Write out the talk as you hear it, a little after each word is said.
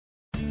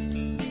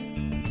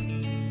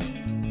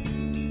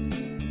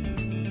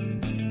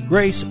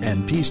Grace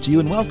and peace to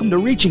you, and welcome to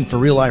Reaching for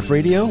Real Life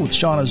Radio with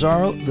Sean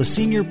Azzaro, the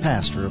senior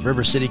pastor of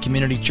River City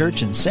Community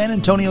Church in San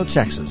Antonio,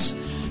 Texas.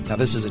 Now,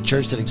 this is a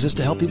church that exists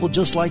to help people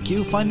just like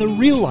you find the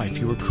real life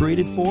you were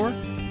created for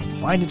and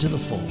find it to the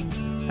full.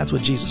 That's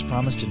what Jesus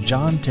promised in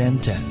John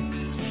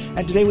 10:10.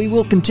 And today we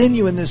will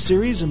continue in this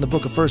series in the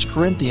book of 1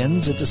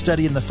 Corinthians. It's a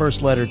study in the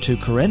first letter to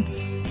Corinth.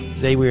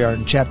 Today we are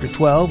in chapter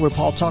 12, where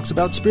Paul talks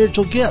about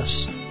spiritual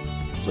gifts.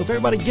 So if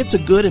everybody gets a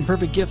good and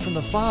perfect gift from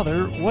the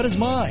Father, what is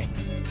mine?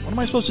 What am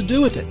I supposed to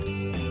do with it?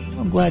 Well,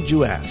 I'm glad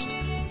you asked.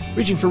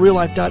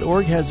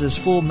 ReachingForRealLife.org has this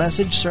full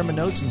message, sermon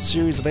notes, and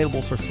series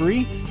available for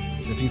free.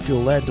 And if you feel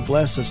led to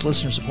bless this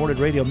listener-supported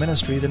radio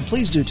ministry, then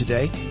please do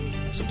today.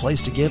 It's a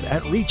place to give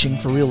at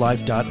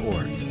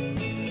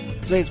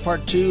ReachingForRealLife.org. Today it's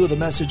part 2 of the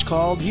message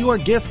called You Are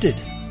Gifted.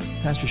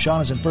 Pastor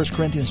Sean is in 1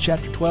 Corinthians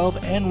chapter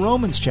 12 and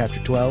Romans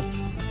chapter 12.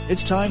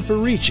 It's time for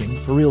Reaching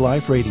for Real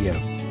Life Radio.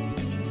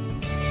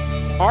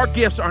 Our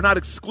gifts are not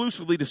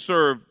exclusively to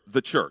serve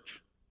the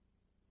church.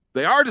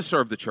 They are to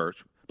serve the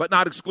church, but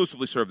not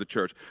exclusively serve the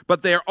church.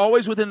 But they are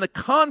always within the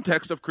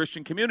context of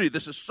Christian community.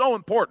 This is so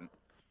important.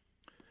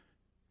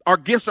 Our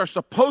gifts are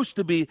supposed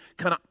to be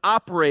kind of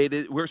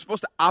operated, we're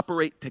supposed to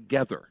operate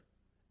together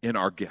in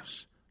our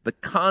gifts. The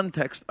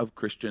context of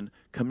Christian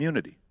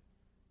community.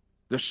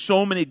 There's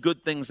so many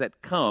good things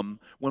that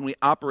come when we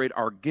operate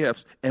our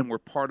gifts and we're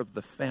part of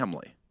the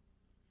family.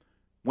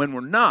 When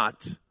we're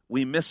not,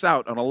 we miss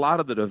out on a lot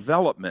of the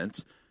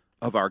development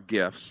of our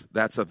gifts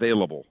that's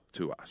available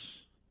to us.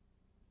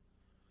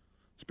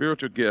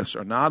 Spiritual gifts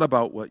are not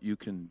about what you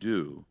can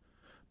do,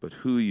 but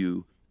who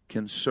you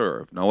can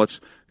serve. Now let's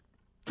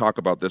talk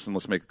about this and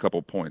let's make a couple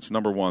of points.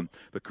 Number one,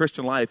 the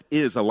Christian life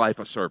is a life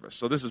of service.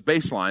 So this is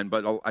baseline,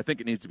 but I think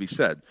it needs to be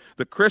said.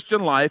 The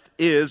Christian life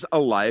is a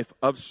life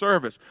of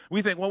service.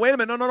 We think, well, wait a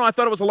minute, no, I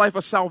thought it was a life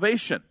of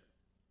salvation.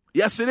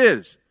 Yes, it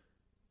is.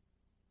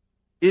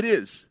 It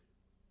is.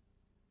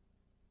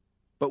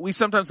 But we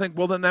sometimes think,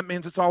 well, then that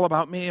means it's all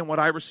about me and what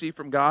I receive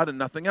from God and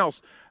nothing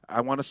else.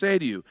 I want to say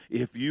to you,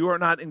 if you are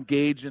not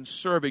engaged in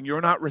serving, you're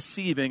not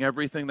receiving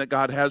everything that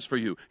God has for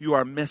you. You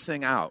are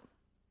missing out.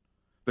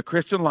 The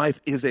Christian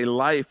life is a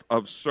life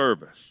of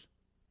service.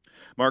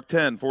 Mark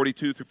 10,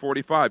 42 through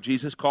 45,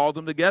 Jesus called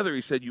them together.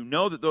 He said, you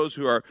know that those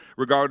who are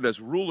regarded as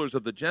rulers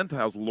of the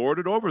Gentiles lord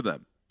it over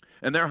them,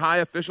 and their high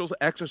officials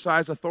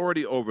exercise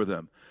authority over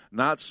them.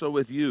 Not so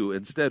with you.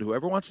 Instead,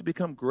 whoever wants to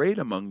become great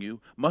among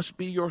you must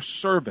be your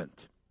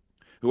servant.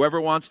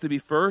 Whoever wants to be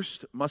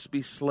first must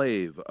be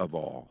slave of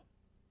all.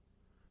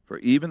 For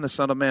even the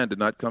Son of Man did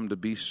not come to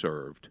be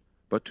served,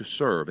 but to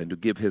serve and to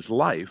give his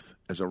life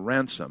as a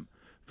ransom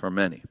for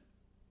many.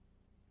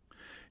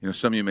 You know,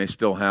 some of you may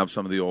still have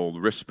some of the old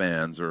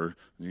wristbands or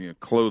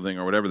clothing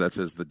or whatever that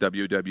says the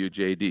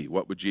WWJD.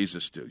 What would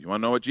Jesus do? You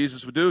want to know what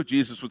Jesus would do?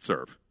 Jesus would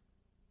serve.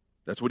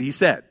 That's what he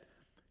said.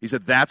 He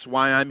said, that's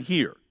why I'm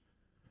here,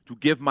 to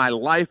give my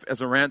life as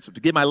a ransom,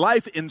 to give my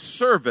life in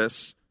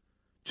service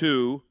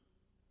to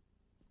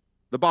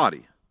the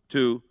body,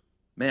 to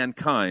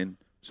mankind,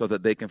 so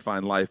that they can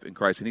find life in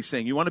Christ. And he's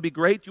saying, you want to be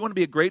great? You want to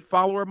be a great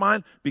follower of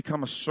mine?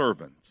 Become a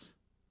servant.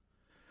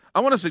 I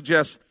want to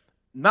suggest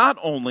not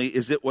only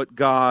is it what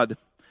God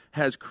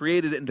has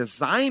created and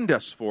designed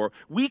us for,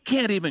 we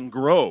can't even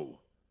grow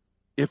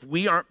if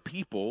we aren't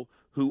people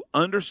who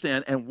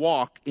understand and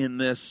walk in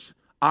this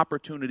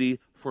opportunity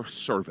for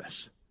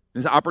service.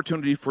 This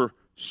opportunity for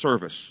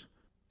service.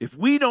 If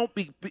we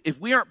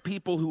aren't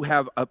people who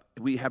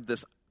we have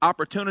this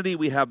opportunity,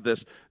 we have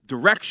this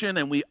direction,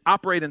 and we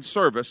operate in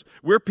service,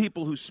 we're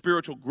people whose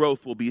spiritual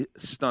growth will be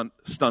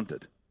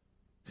stunted.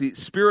 See,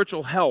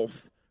 spiritual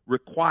health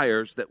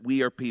requires that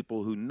we are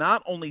people who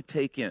not only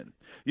take in,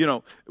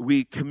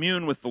 we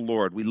commune with the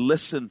Lord, we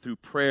listen through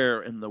prayer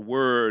and the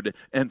Word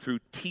and through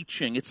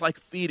teaching. It's like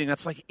feeding,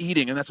 that's like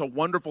eating, and that's a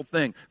wonderful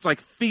thing. It's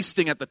like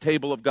feasting at the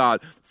table of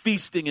God,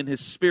 feasting in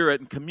His Spirit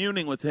and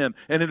communing with Him,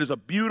 and it is a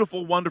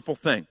beautiful, wonderful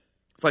thing.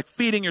 It's like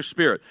feeding your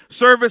spirit.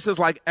 Service is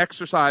like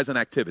exercise and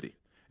activity.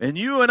 And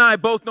you and I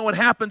both know what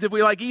happens if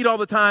we eat all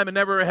the time and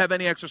never have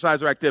any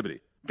exercise or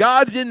activity.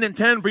 God didn't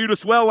intend for you to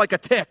swell like a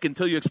tick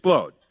until you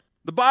explode.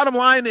 The bottom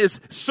line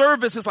is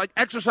service is like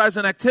exercise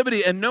and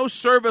activity, and no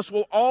service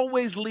will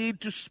always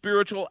lead to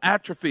spiritual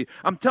atrophy.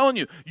 I'm telling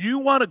you, you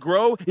want to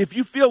grow. If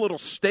you feel a little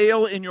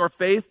stale in your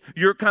faith,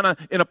 you're kind of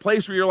in a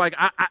place where you're like,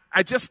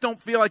 I just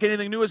don't feel like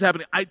anything new is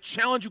happening. I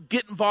challenge you,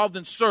 get involved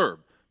and serve.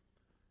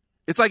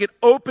 It's like it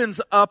opens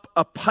up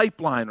a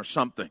pipeline or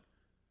something.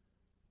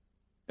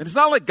 And it's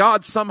not like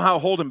God's somehow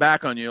holding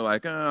back on you,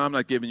 like, I'm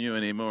not giving you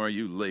any more,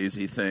 you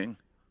lazy thing.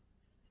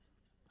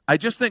 I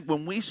just think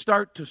when we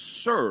start to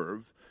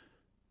serve,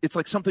 it's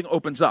like something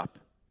opens up.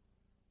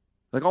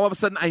 Like all of a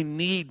sudden I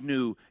need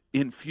new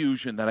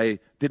infusion that I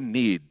didn't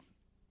need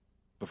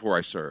before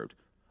I served.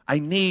 I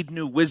need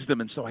new wisdom,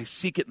 and so I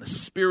seek it, and the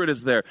Spirit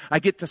is there. I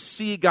get to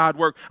see God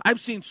work.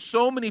 I've seen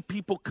so many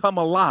people come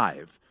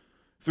alive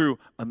through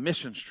a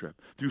missions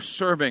trip, through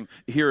serving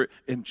here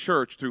in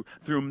church,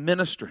 through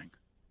ministering.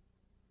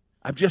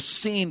 I've just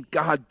seen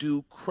God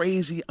do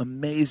crazy,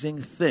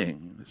 amazing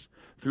things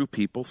through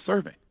people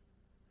serving.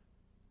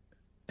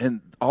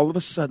 And all of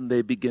a sudden,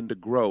 they begin to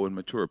grow and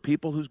mature.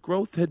 People whose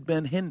growth had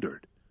been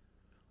hindered,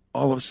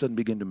 all of a sudden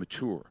begin to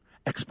mature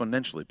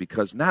exponentially,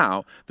 because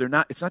now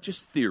it's not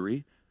just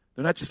theory.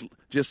 They're not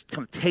just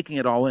kind of taking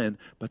it all in,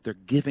 but they're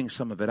giving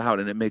some of it out.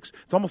 And it's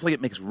almost like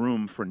it makes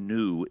room for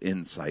new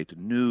insight,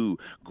 new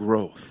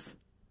growth.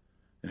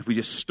 And if we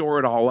just store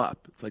it all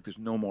up, it's like there's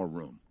no more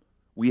room.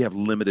 We have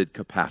limited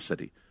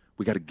capacity.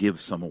 We got to give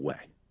some away.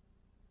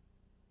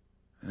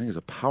 I think it's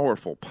a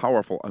powerful,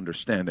 powerful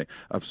understanding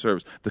of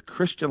service. The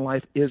Christian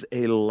life is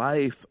a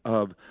life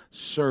of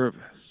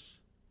service.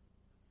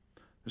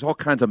 There's all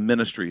kinds of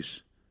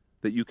ministries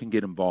that you can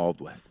get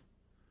involved with.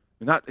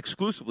 Not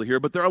exclusively here,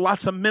 but there are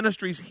lots of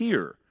ministries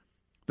here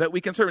that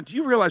we can serve. And do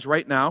you realize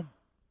right now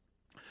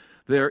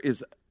there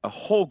is a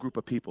whole group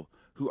of people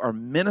who are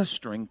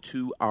ministering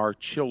to our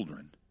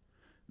children?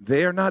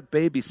 They are not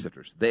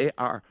babysitters. They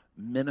are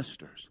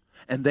ministers.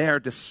 And they are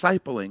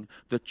discipling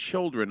the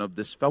children of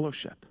this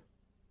fellowship.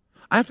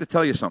 I have to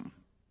tell you something.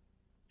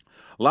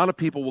 A lot of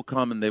people will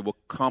come and they will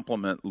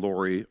compliment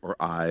Lori or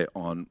I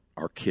on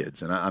our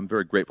kids. And I'm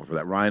very grateful for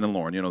that. Ryan and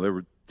Lauren, they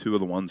were two of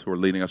the ones who are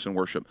leading us in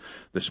worship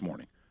this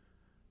morning.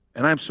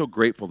 And I'm so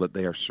grateful that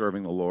they are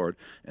serving the Lord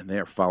and they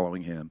are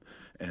following Him.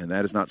 And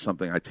that is not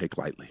something I take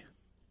lightly.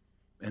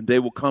 And they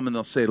will come and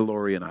they'll say to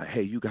Lori and I,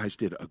 hey, you guys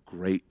did a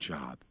great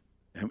job.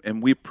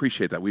 And we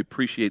appreciate that. We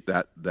appreciate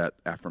that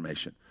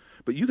affirmation.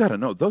 But you got to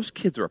know, those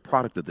kids are a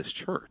product of this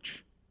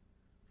church.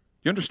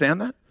 You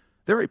understand that?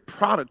 They're a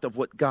product of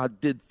what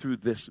God did through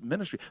this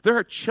ministry. There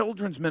are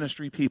children's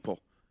ministry people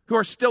who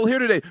are still here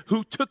today,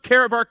 who took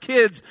care of our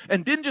kids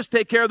and didn't just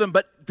take care of them,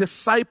 but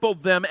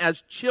discipled them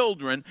as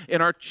children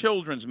in our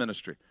children's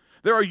ministry.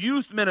 There are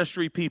youth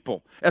ministry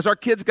people, as our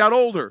kids got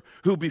older,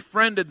 who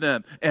befriended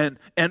them and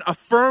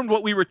affirmed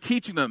what we were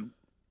teaching them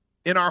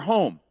in our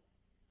home.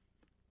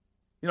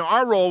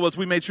 Our role was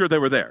we made sure they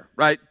were there,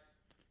 right?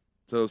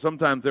 So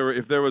sometimes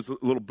if there was a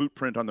little boot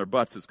print on their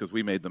butts, it's because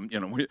we made them,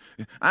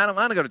 I don't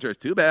want to go to church.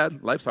 Too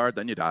bad. Life's hard,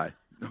 then you die.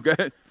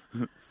 Okay?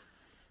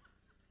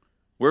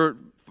 We're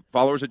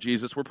followers of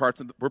Jesus. We're part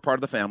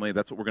of the family.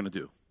 That's what we're going to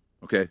do.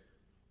 Okay?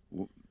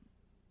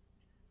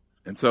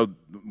 And so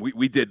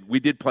we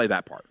did play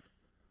that part.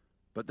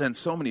 But then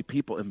so many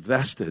people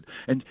invested.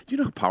 And do you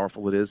know how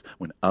powerful it is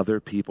when other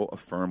people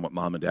affirm what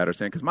mom and dad are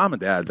saying? Because mom and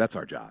dad, that's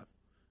our job.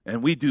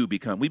 And we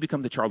become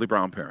the Charlie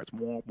Brown parents.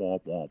 Womp,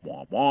 womp, womp,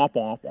 womp, womp,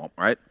 womp, womp,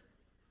 right?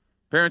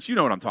 Parents, you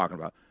know what I'm talking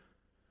about.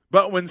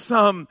 But when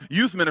some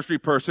youth ministry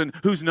person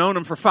who's known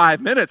him for 5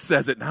 minutes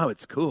says it, now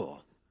it's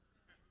cool.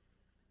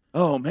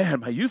 Oh, man,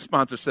 my youth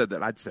sponsor said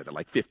that. I'd said it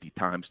like 50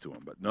 times to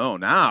him. But no,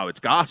 now it's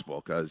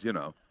gospel because,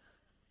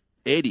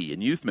 Eddie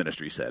in youth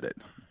ministry said it.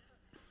 Do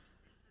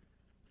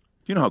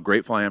you know how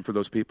grateful I am for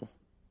those people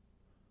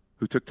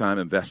who took time,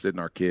 invested in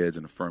our kids,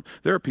 and affirmed?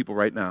 There are people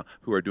right now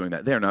who are doing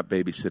that. They are not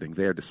babysitting.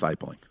 They are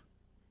discipling.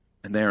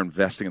 And they are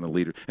investing in the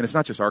leaders. And it's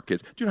not just our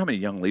kids. Do you know how many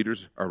young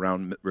leaders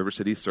around River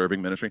City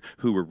serving ministry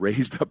who were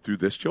raised up through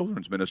this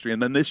children's ministry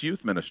and then this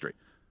youth ministry?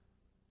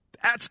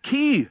 That's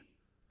key.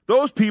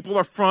 Those people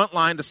are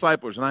frontline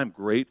disciplers, and I'm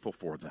grateful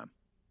for them.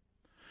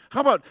 How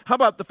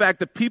about the fact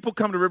that people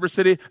come to River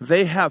City,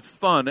 they have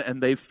fun,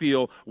 and they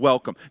feel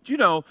welcome? Do you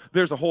know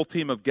there's a whole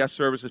team of guest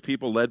services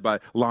people led by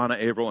Lana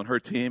Averill and her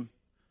team?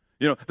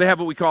 They have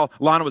what we call,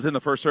 Lana was in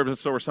the first service,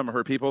 so were some of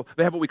her people.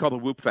 They have what we call the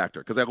whoop factor,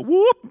 because they go,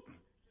 whoop.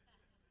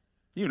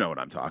 You know what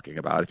I'm talking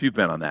about if you've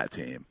been on that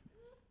team.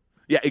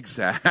 Yeah,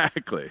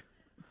 exactly.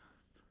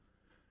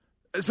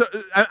 So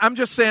I'm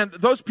just saying,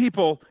 those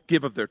people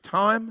give of their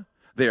time.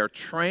 They are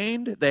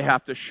trained. They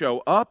have to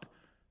show up.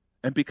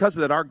 And because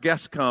of that, our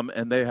guests come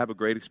and they have a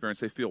great experience.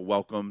 They feel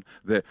welcomed.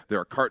 There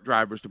are cart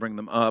drivers to bring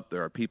them up.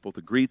 There are people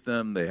to greet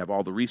them. They have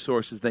all the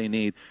resources they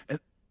need. And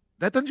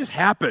that doesn't just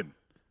happen.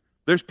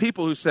 There's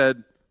people who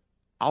said,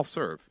 I'll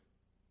serve.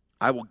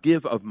 I will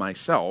give of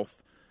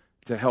myself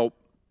to help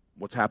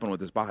what's happened with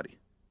this body.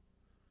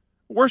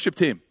 Worship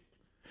team.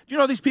 Do you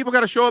know these people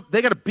got to show up?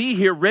 They got to be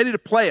here ready to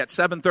play at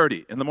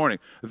 7:30 in the morning.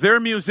 They're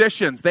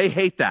musicians. They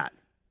hate that.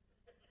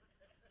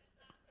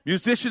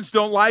 Musicians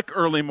don't like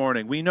early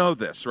morning. We know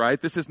this, right?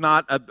 This is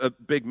not a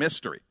big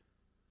mystery.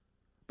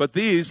 But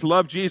these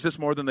love Jesus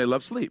more than they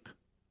love sleep.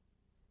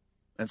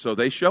 And so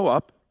they show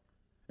up,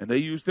 and they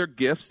use their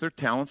gifts, their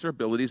talents, their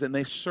abilities, and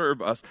they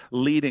serve us,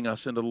 leading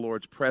us into the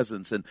Lord's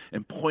presence and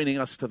pointing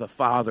us to the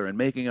Father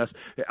and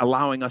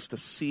allowing us to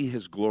see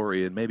His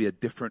glory and maybe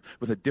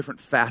with a different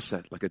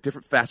facet, like a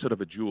different facet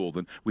of a jewel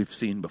than we've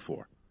seen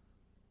before.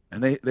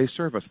 And they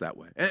serve us that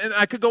way. And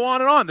I could go on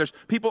and on. There's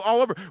people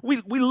all over.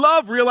 We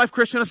love Real Life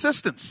Christian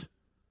Assistance.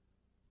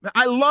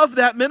 I love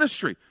that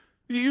ministry.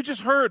 You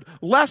just heard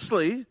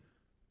Leslie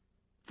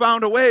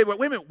found a way, but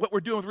wait a minute, what we're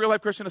doing with Real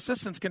Life Christian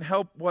Assistance can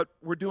help what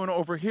we're doing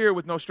over here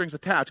with no strings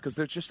attached, because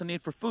there's just a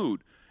need for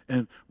food.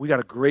 And we got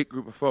a great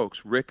group of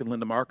folks, Rick and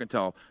Linda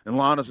Markentel, and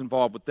Lana's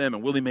involved with them,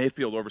 and Willie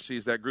Mayfield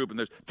oversees that group, and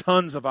there's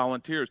tons of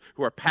volunteers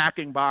who are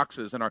packing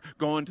boxes and are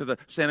going to the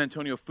San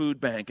Antonio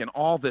Food Bank and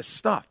all this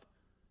stuff.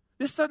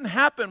 This doesn't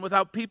happen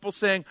without people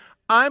saying,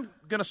 I'm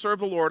going to serve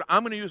the Lord.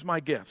 I'm going to use my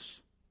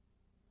gifts.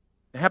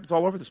 It happens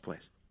all over this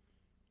place.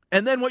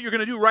 And then what you're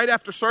going to do right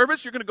after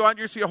service, you're going to go out and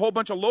you're going to see a whole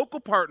bunch of local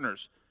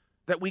partners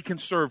that we can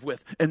serve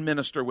with and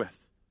minister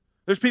with.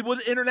 There's people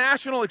with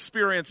international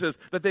experiences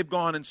that they've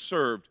gone and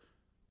served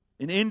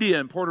in India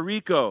and Puerto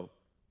Rico,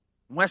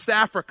 West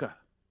Africa.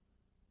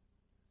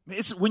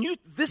 This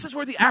is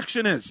where the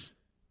action is.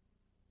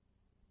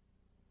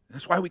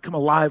 That's why we come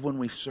alive when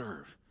we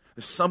serve.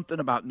 There's something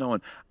about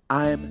knowing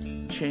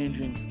I'm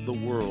changing the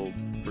world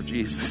for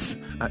Jesus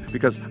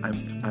because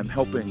I'm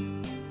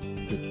helping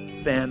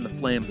to fan the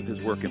flames of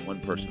his work in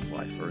one person's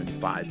life or in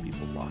 5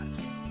 people's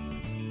lives.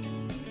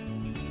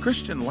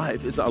 Christian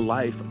life is a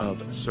life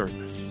of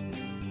service.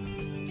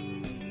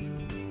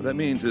 What that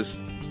means is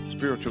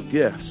spiritual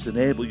gifts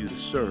enable you to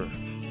serve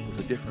with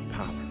a different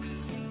power.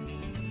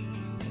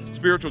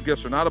 Spiritual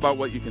gifts are not about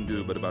what you can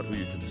do, but about who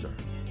you can serve.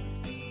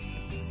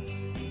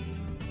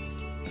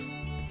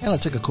 And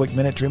let's take a quick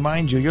minute to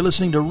remind you, you're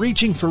listening to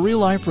Reaching for Real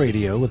Life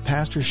Radio with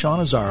Pastor Sean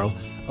Azzaro,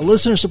 a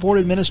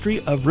listener-supported ministry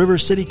of River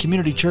City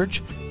Community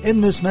Church,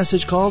 in this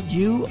message called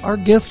You Are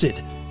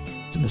Gifted.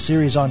 It's in the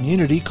series on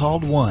unity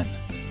called One,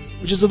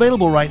 which is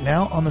available right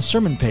now on the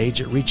sermon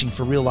page at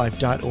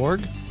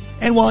reachingforreallife.org.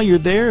 And while you're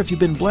there, if you've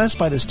been blessed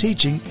by this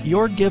teaching,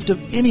 your gift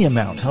of any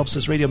amount helps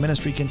this radio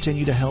ministry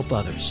continue to help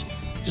others.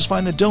 Just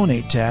find the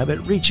Donate tab at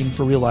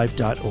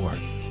reachingforreallife.org.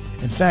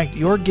 In fact,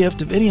 your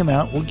gift of any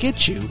amount will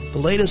get you the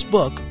latest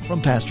book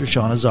from Pastor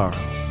Sean Azzaro.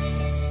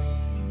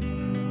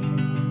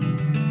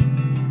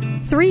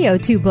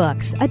 302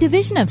 Books, a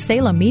division of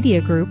Salem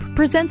Media Group,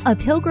 presents A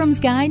Pilgrim's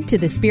Guide to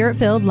the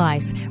Spirit-Filled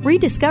Life,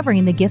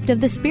 Rediscovering the Gift of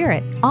the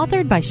Spirit,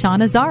 authored by Sean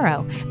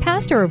Azzaro,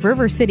 pastor of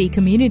River City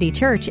Community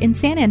Church in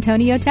San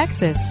Antonio,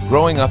 Texas.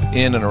 Growing up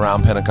in and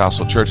around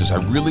Pentecostal churches,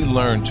 I really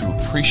learned to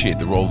appreciate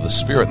the role of the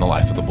Spirit in the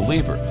life of the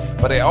believer.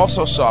 But I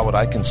also saw what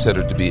I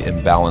considered to be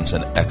imbalance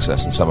and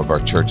excess in some of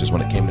our churches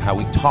when it came to how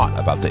we taught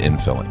about the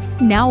infilling.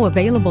 Now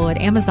available at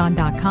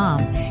Amazon.com,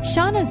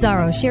 Sean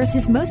Azzaro shares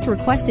his most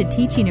requested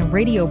teaching and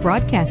radio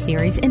broadcast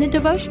series in a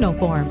devotional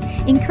form,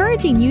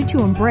 encouraging you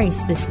to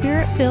embrace the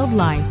Spirit-filled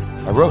life.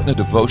 I wrote in a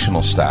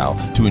devotional style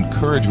to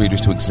encourage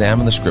readers to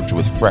examine the Scripture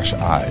with fresh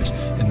eyes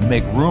and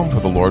make room for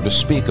the Lord to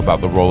speak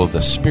about the role of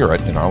the Spirit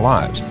in our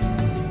lives.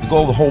 The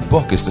goal of the whole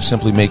book is to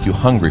simply make you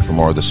hungry for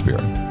more of the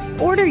Spirit.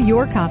 Order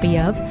your copy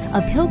of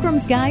A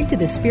Pilgrim's Guide to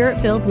the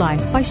Spirit-Filled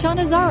Life by Sean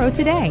Azzaro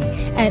today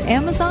at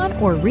Amazon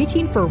or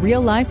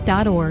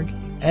reachingforreallife.org.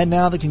 And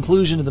now the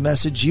conclusion of the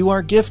message, You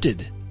Are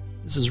Gifted.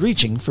 This is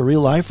Reaching for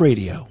Real Life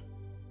Radio.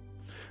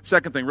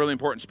 Second thing, really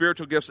important,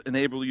 spiritual gifts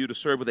enable you to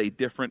serve with a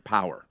different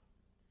power.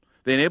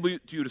 They enable you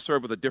to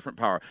serve with a different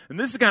power. And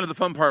this is kind of the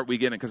fun part we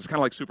get in, because it's kind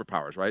of like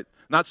superpowers, right?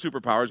 Not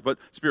superpowers, but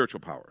spiritual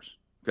powers,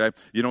 okay?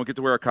 You don't get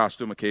to wear a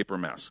costume, a cape, or a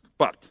mask.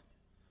 But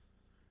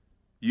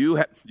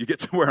you get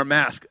to wear a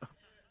mask.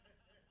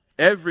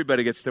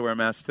 Everybody gets to wear a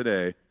mask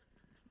today.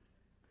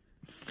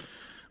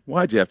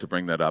 Why'd you have to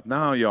bring that up?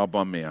 Now you all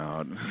bum me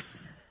out.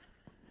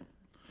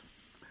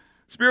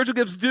 Spiritual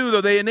gifts do,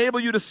 though. They enable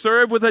you to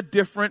serve with a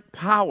different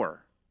power.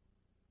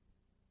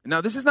 Now,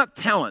 this is not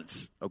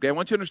talents, okay? I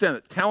want you to understand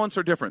that talents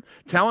are different.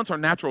 Talents are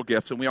natural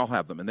gifts, and we all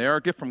have them, and they are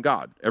a gift from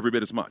God, every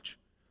bit as much,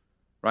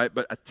 right?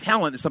 But a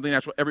talent is something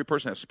natural every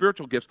person has.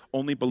 Spiritual gifts,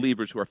 only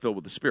believers who are filled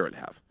with the Spirit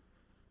have.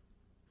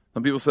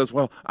 Some people says,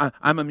 well,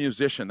 I'm a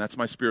musician. That's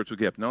my spiritual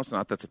gift. No, it's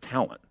not. That's a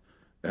talent,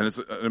 and it's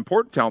an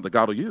important talent that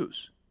God will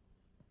use.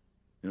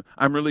 You know,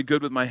 I'm really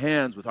good with my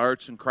hands, with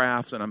arts and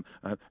crafts, and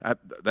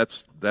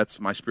that's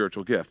my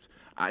spiritual gift.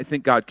 I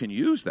think God can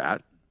use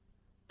that,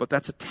 but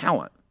that's a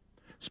talent.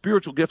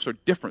 Spiritual gifts are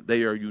different.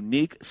 They are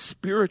unique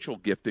spiritual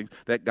giftings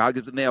that God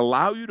gives, and they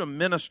allow you to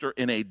minister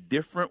in a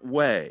different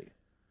way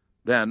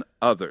than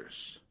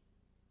others.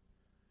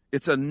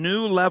 It's a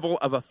new level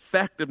of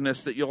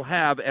effectiveness that you'll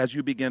have as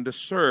you begin to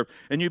serve.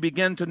 And you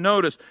begin to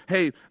notice,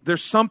 hey,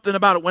 there's something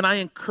about it. When I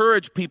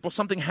encourage people,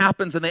 something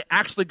happens and they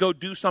actually go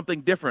do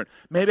something different.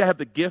 Maybe I have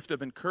the gift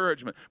of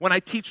encouragement. When I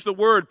teach the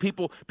word,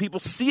 people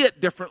see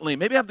it differently.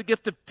 Maybe I have the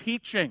gift of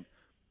teaching.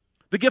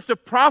 The gift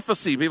of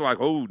prophecy. People are like,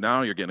 oh,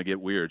 now you're going to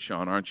get weird,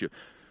 Sean, aren't you?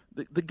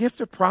 The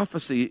gift of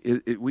prophecy,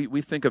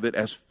 we think of it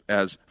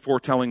as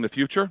foretelling the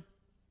future.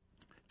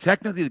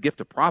 Technically, the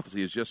gift of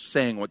prophecy is just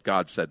saying what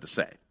God said to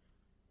say.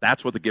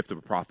 That's what the gift of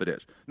a prophet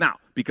is. Now,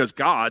 because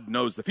God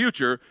knows the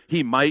future,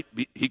 he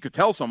could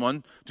tell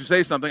someone to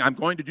say something, I'm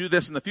going to do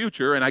this in the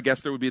future, and I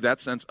guess there would be that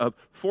sense of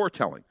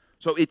foretelling.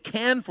 So it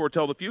can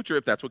foretell the future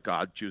if that's what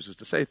God chooses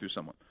to say through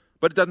someone.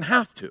 But it doesn't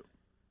have to.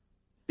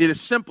 It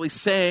is simply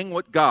saying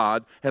what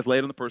God has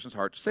laid on the person's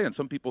heart to say. And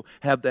some people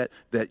have that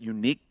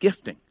unique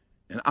gifting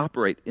and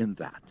operate in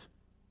that.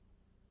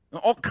 Now,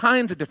 all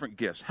kinds of different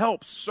gifts.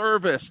 Help,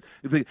 service,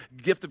 the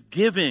gift of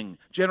giving,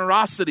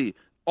 generosity,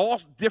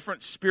 all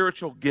different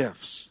spiritual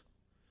gifts.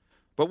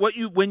 But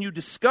when you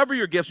discover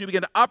your gifts, you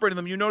begin to operate in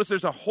them, you notice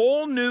there's a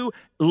whole new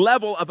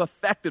level of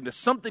effectiveness.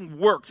 Something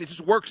works. It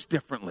just works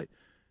differently.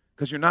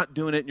 Because you're not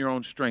doing it in your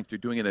own strength. You're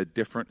doing it in a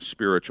different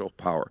spiritual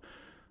power.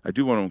 I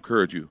do want to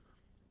encourage you.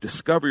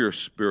 Discover your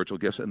spiritual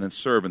gifts and then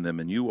serve in them,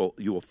 and you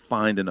will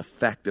find an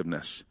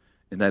effectiveness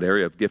in that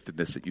area of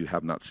giftedness that you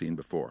have not seen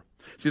before.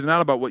 See, they're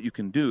not about what you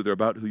can do, they're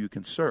about who you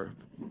can serve.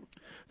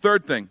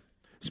 Third thing,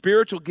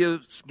 spiritual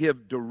gifts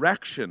give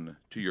direction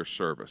to your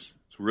service.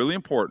 It's really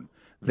important.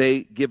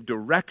 They give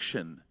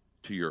direction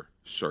to your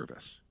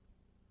service.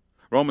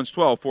 Romans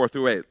 12, 4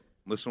 through 8.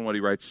 Listen to what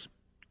he writes,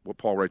 what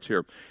Paul writes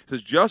here. He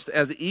says, just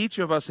as each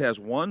of us has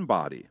one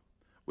body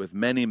with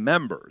many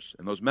members,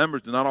 and those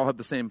members do not all have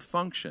the same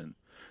function,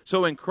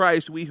 so in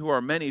Christ we who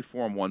are many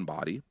form one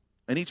body,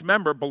 and each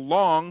member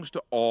belongs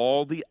to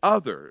all the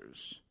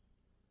others.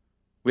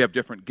 We have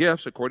different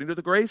gifts according to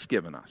the grace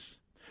given us.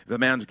 If a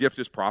man's gift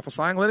is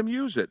prophesying, let him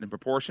use it in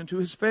proportion to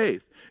his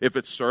faith. If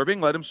it's serving,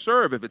 let him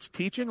serve. If it's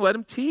teaching, let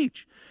him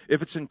teach.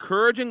 If it's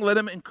encouraging, let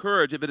him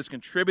encourage. If it is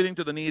contributing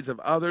to the needs of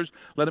others,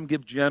 let him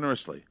give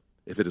generously.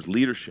 If it is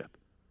leadership,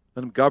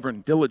 let him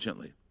govern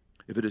diligently.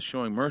 If it is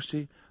showing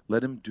mercy,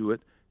 let him do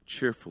it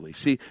cheerfully.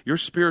 See, your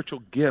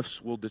spiritual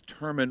gifts will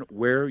determine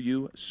where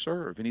you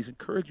serve. And he's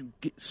encouraging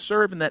you to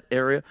serve in that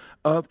area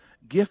of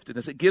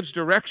giftedness. It gives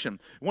direction.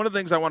 One of the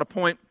things I want to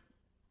point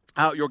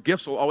out, your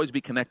gifts will always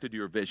be connected to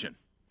your vision.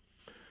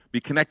 Be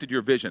connected to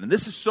your vision. And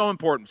this is so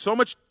important. So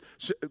much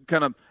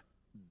kind of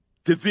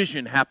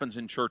division happens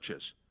in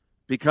churches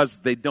because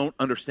they don't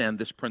understand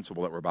this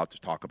principle that we're about to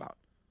talk about.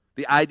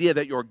 The idea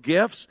that your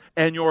gifts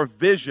and your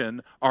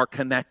vision are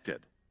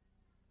connected.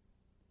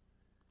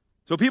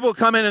 So people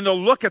come in and they'll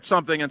look at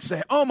something and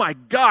say, oh my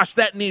gosh,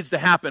 that needs to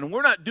happen.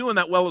 We're not doing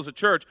that well as a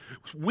church.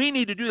 We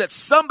need to do that.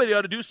 Somebody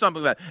ought to do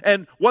something like that.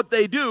 And what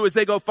they do is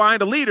they go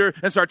find a leader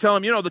and start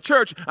telling them, the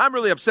church, I'm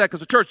really upset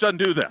because the church doesn't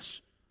do this.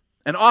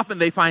 And often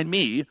they find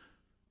me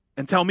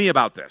and tell me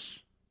about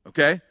this,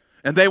 okay?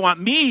 And they want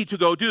me to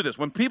go do this.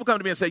 When people come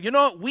to me and say,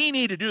 we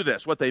need to do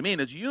this, what they mean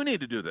is you need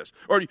to do this,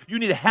 or you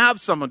need to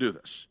have someone do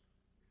this.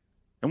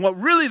 And what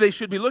really they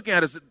should be looking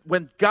at is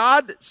when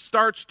God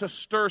starts to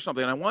stir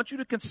something, and I want you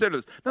to consider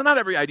this. Now, not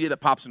every idea that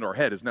pops into our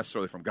head is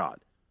necessarily from God.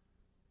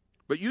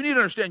 But you need to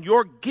understand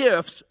your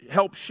gifts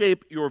help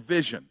shape your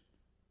vision.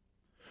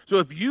 So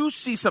if you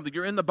see something,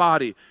 you're in the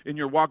body and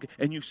you're walking,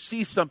 and you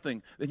see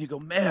something, then you go,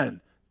 man,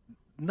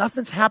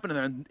 nothing's happening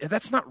there, and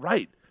that's not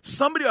right.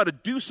 Somebody ought to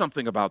do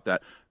something about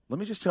that. Let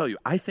me just tell you,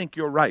 I think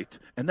you're right,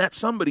 and that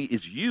somebody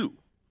is you.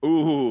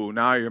 Ooh,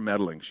 now you're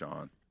meddling,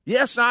 Sean.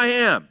 Yes, I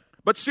am.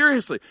 But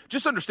seriously,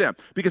 just understand,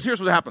 because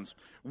here's what happens.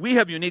 We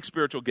have unique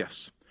spiritual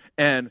gifts,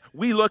 and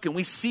we look and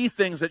we see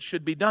things that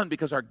should be done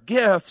because our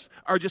gifts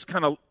are just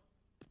kind of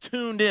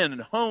tuned in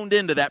and honed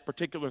into that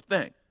particular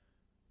thing.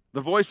 The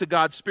voice of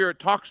God's Spirit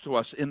talks to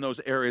us in those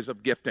areas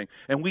of gifting,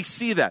 and we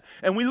see that.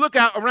 And we look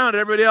out around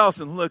at everybody else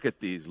and look at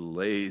these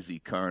lazy,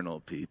 carnal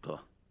people.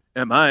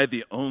 Am I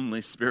the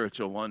only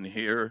spiritual one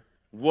here?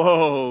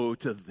 Woe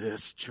to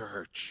this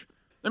church.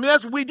 I mean,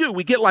 that's what we do.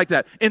 We get like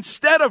that.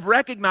 Instead of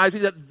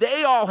recognizing that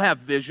they all have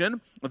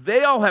vision,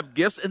 they all have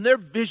gifts, and their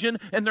vision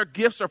and their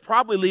gifts are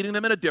probably leading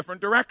them in a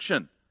different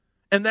direction.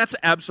 And that's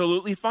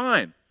absolutely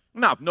fine.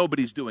 Now, if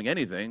nobody's doing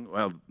anything,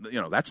 well,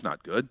 that's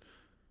not good.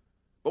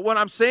 But what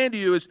I'm saying to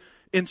you is,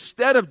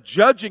 instead of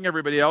judging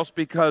everybody else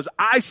because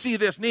I see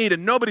this need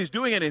and nobody's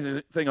doing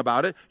anything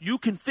about it, you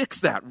can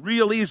fix that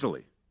real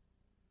easily.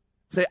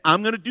 Say,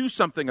 I'm going to do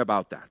something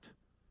about that.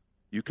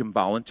 You can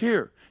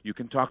volunteer. You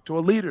can talk to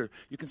a leader.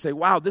 You can say,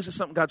 wow, this is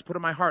something God's put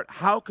in my heart.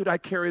 How could I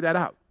carry that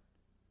out?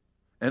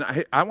 And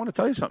I want to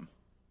tell you something.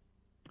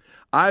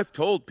 I've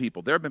told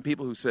people, there have been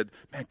people who said,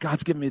 man,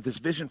 God's given me this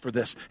vision for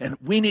this, and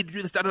we need to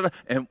do this,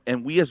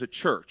 and we as a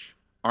church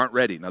aren't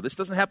ready. Now, this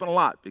doesn't happen a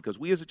lot, because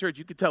we as a church,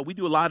 you can tell, we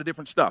do a lot of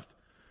different stuff.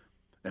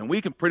 And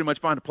we can pretty much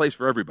find a place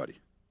for everybody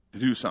to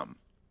do something.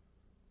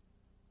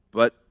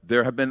 But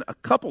there have been a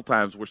couple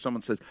times where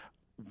someone says,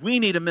 we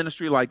need a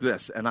ministry like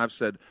this. And I've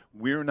said,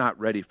 we're not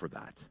ready for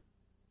that.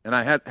 And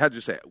I had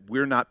to say,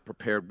 we're not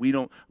prepared.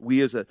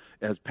 We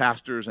as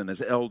pastors and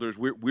as elders,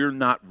 we're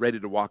not ready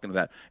to walk into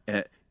that.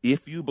 And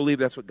if you believe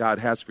that's what God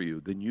has for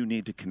you, then you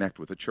need to connect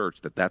with a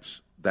church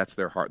that's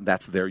their heart, and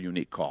that's their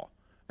unique call.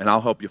 And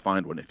I'll help you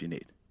find one if you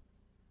need.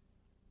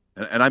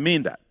 And I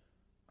mean that.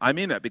 I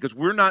mean that because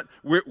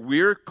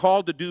we're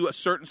called to do a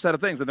certain set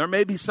of things. And there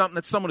may be something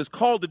that someone is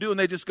called to do and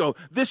they just go,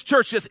 this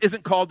church just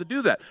isn't called to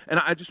do that. And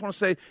I just want to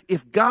say,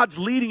 if God's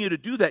leading you to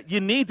do that, you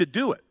need to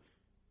do it.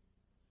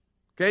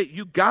 Okay?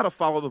 You got to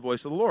follow the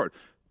voice of the Lord.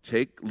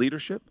 Take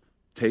leadership,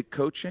 take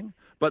coaching,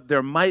 but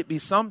there might be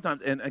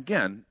sometimes, and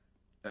again,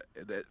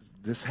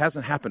 this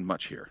hasn't happened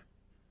much here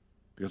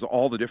because of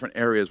all the different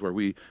areas where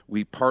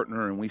we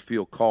partner and we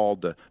feel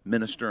called to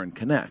minister and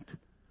connect.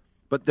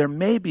 But there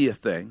may be a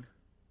thing.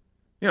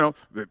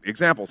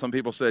 Example, some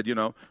people said,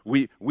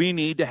 we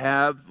need to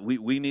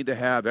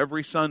have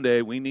every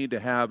Sunday, we need to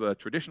have a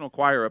traditional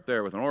choir up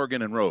there with an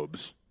organ and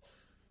robes.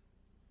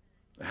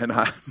 And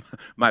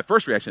my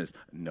first reaction is,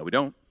 no, we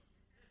don't.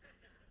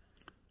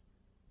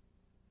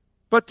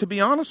 But to be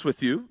honest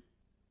with you,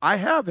 I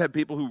have had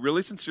people who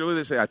really sincerely,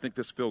 they say, I think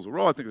this fills a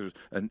role. I think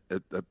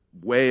there's a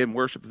way in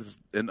worship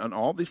and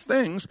all these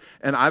things.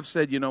 And I've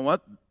said, you know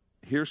what?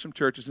 Here's some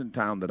churches in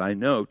town that I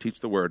know teach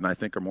the word and I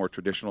think are more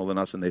traditional than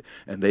us, and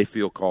they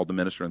feel called to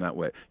minister in that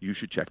way. You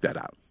should check that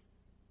out.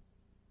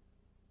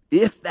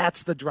 If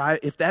that's the drive,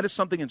 if that is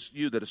something in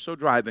you that is so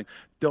driving,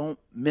 don't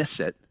miss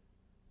it,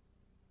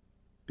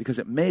 because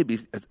it may be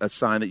a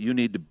sign that you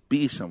need to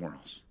be somewhere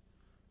else.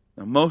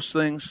 Now, most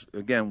things,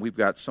 again, we've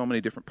got so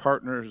many different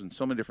partners and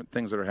so many different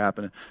things that are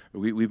happening.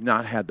 We've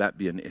not had that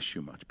be an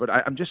issue much. But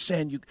I'm just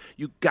saying,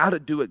 you got to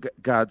do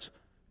what God's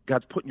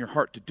put in your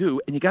heart to do,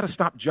 and you got to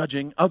stop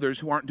judging others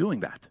who aren't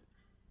doing that.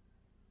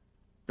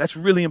 That's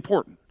really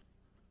important.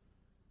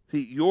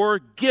 See, your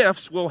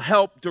gifts will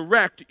help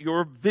direct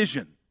your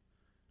vision.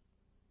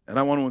 And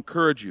I want to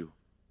encourage you,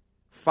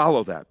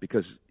 follow that,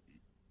 because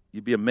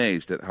you'd be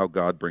amazed at how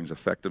God brings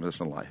effectiveness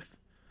in life.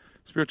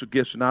 Spiritual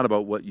gifts are not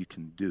about what you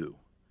can do,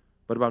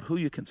 but about who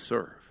you can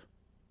serve.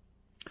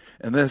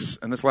 And this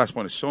last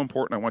point is so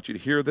important. I want you to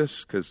hear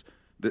this, because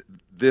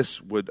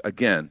this would,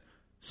 again,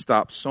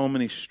 stop so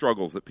many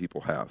struggles that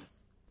people have.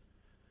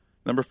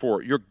 Number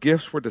 4, your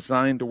gifts were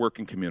designed to work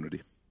in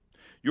community.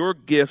 Your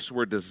gifts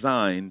were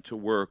designed to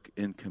work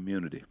in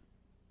community.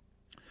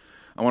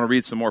 I want to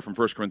read some more from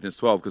 1 Corinthians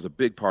 12, because a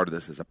big part of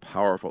this is a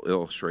powerful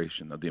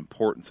illustration of the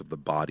importance of the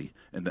body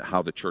and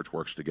how the church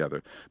works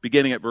together.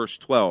 Beginning at verse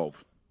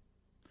 12,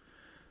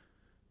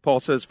 Paul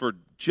says, "For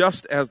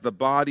just as the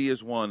body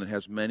is one and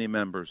has many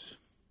members,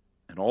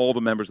 and all the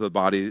members of the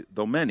body,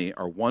 though many,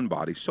 are one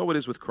body, so it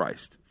is with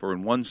Christ. For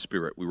in one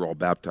Spirit we were all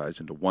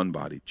baptized into one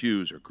body,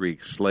 Jews or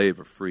Greeks, slave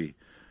or free.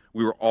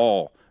 We were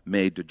all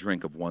made to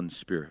drink of one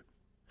Spirit.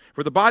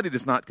 For the body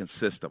does not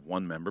consist of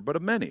one member, but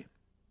of many.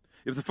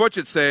 If the foot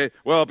should say,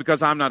 well,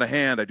 because I'm not a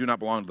hand, I do not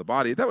belong to the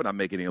body, that would not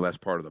make it any less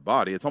part of the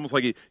body." It's almost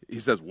like he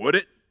says, would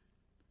it?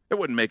 It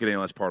wouldn't make it any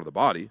less part of the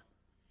body.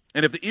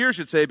 And if the ear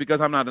should say,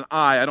 because I'm not an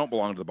eye, I don't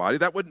belong to the body,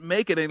 that wouldn't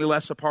make it any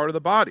less a part of the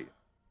body.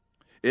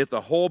 If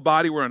the whole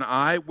body were an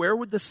eye, where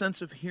would the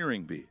sense of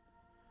hearing be?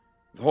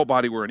 If the whole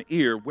body were an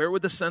ear, where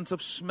would the sense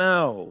of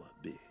smell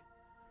be?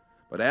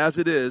 But as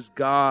it is,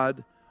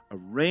 God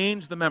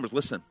arranged the members.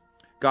 Listen,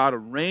 God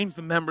arranged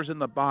the members in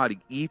the body,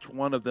 each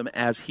one of them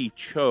as He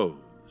chose.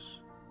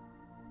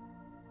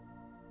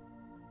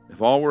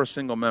 If all were a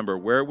single member,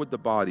 where would the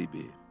body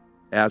be?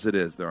 As it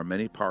is, there are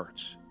many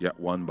parts, yet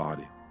one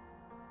body.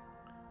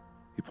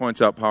 He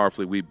points out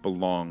powerfully, we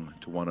belong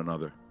to one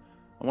another.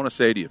 I want to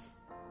say to you,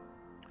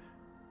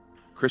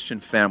 Christian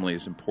family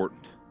is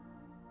important.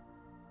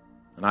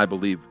 And I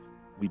believe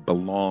we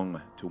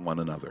belong to one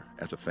another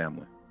as a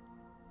family.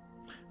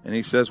 And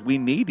he says we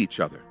need each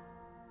other.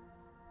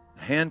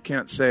 The hand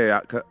can't say,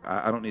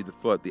 I don't need the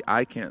foot. The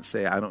eye can't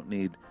say, I don't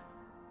need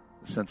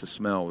the sense of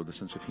smell or the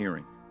sense of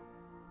hearing.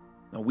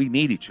 No, we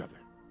need each other.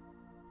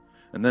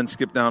 And then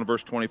skip down to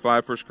verse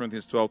 25, 1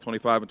 Corinthians 12,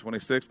 25 and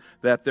 26,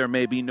 that there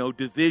may be no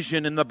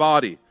division in the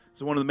body. This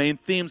is one of the main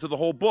themes of the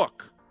whole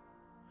book.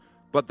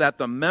 But that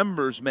the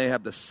members may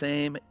have the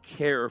same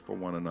care for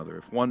one another.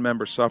 If one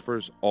member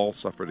suffers, all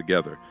suffer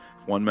together.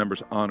 If one member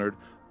is honored,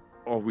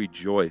 all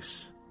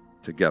rejoice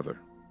together.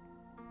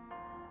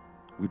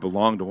 We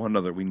belong to one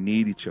another. We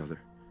need each other.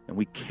 And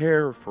we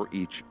care for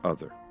each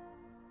other.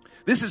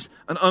 This is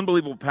an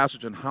unbelievable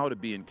passage on how to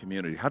be in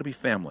community, how to be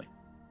family,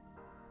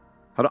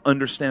 how to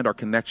understand our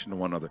connection to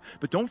one another.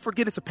 But don't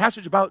forget, it's a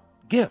passage about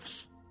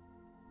gifts.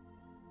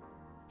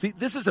 See,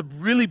 this is a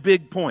really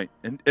big point,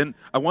 and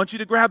I want you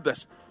to grab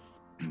this.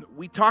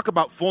 We talk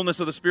about fullness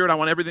of the Spirit. I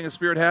want everything the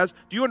Spirit has.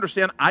 Do you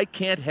understand? I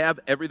can't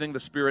have everything the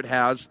Spirit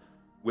has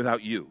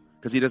without you,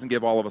 because He doesn't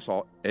give all of us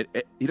all.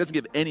 He doesn't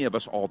give any of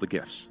us all the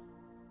gifts.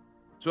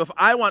 So if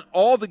I want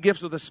all the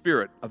gifts of the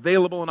Spirit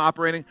available and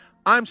operating,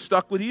 I'm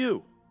stuck with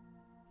you.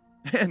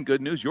 And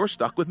good news, you're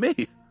stuck with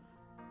me.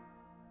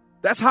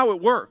 That's how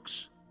it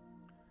works.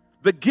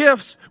 The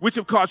gifts, which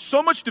have caused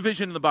so much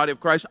division in the body of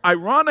Christ,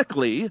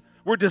 ironically,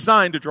 were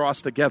designed to draw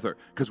us together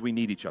because we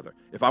need each other.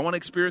 If I want to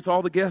experience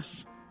all the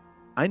gifts,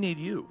 I need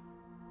you.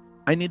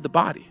 I need the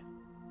body.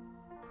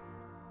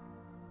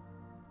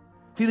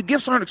 See, the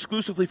gifts aren't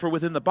exclusively for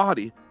within the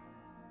body,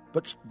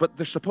 but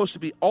they're supposed to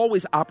be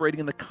always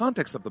operating in the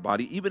context of the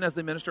body, even as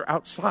they minister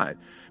outside.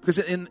 Because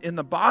in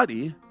the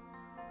body,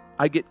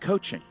 I get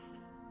coaching.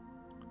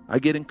 I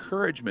get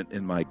encouragement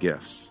in my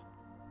gifts.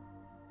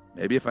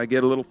 Maybe if I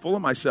get a little full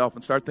of myself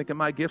and start thinking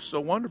my gift's so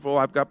wonderful,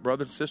 I've got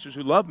brothers and sisters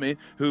who love me,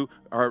 who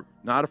are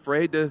not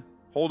afraid to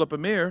hold up a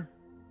mirror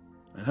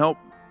and help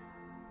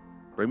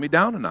bring me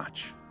down a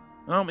notch.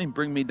 I don't mean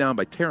bring me down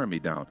by tearing me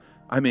down.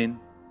 I mean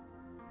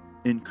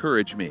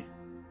encourage me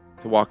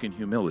to walk in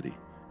humility,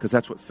 because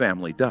that's what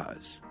family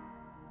does.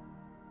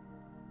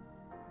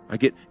 I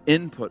get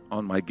input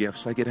on my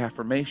gifts. I get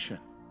affirmation.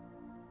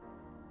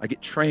 I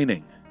get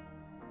training.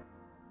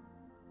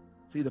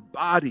 See, the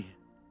body,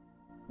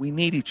 we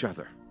need each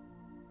other.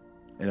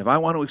 And if I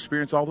want to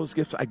experience all those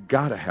gifts, I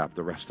got to have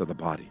the rest of the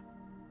body.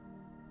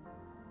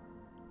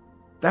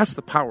 That's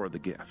the power of the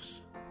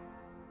gifts.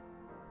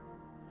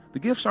 The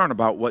gifts aren't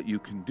about what you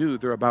can do.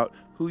 They're about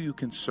who you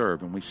can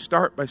serve. And we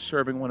start by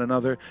serving one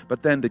another,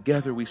 but then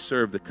together we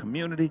serve the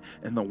community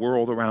and the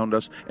world around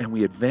us, and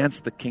we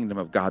advance the kingdom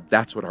of God.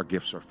 That's what our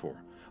gifts are for.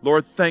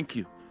 Lord, thank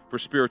you for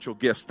spiritual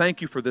gifts.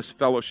 Thank you for this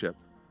fellowship.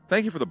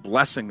 Thank you for the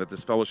blessing that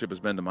this fellowship has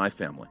been to my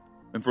family,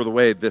 and for the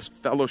way this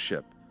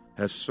fellowship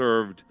has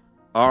served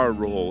our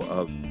role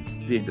of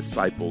being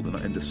discipled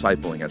and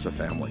discipling as a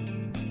family.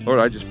 Lord,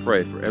 I just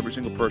pray for every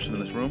single person in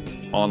this room,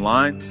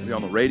 online, maybe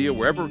on the radio,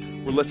 wherever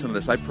we're listening to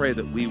this, I pray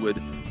that we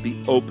would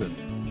be open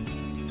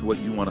to what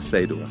you want to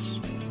say to us.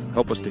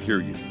 Help us to hear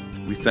you.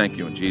 We thank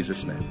you in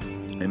Jesus' name.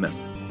 Amen.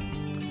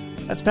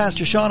 That's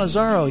Pastor Sean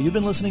Azzaro. You've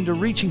been listening to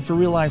Reaching for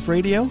Real Life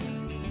Radio.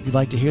 If you'd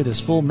like to hear this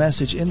full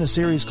message in the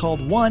series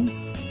called One,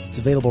 it's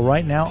available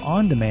right now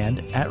on demand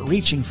at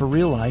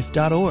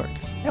reachingforreallife.org.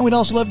 And we'd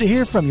also love to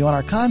hear from you on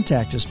our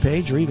Contact Us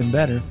page, or even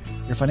better,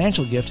 your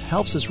financial gift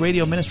helps this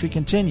radio ministry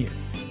continue.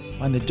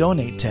 Find the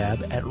Donate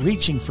tab at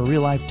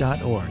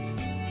reachingforreallife.org.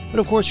 But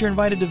of course, you're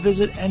invited to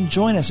visit and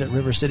join us at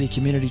River City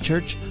Community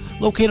Church,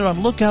 located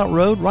on Lookout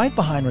Road, right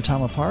behind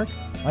Rotama Park,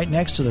 right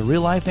next to the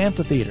Real Life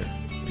Amphitheater.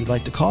 If you'd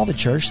like to call the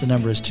church, the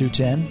number is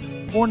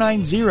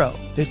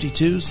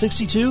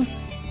 210-490-5262.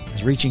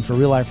 As Reaching for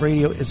Real Life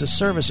Radio is a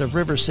service of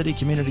River City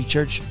Community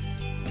Church.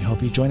 We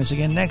hope you join us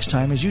again next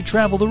time as you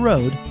travel the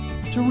road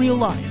to real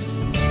life.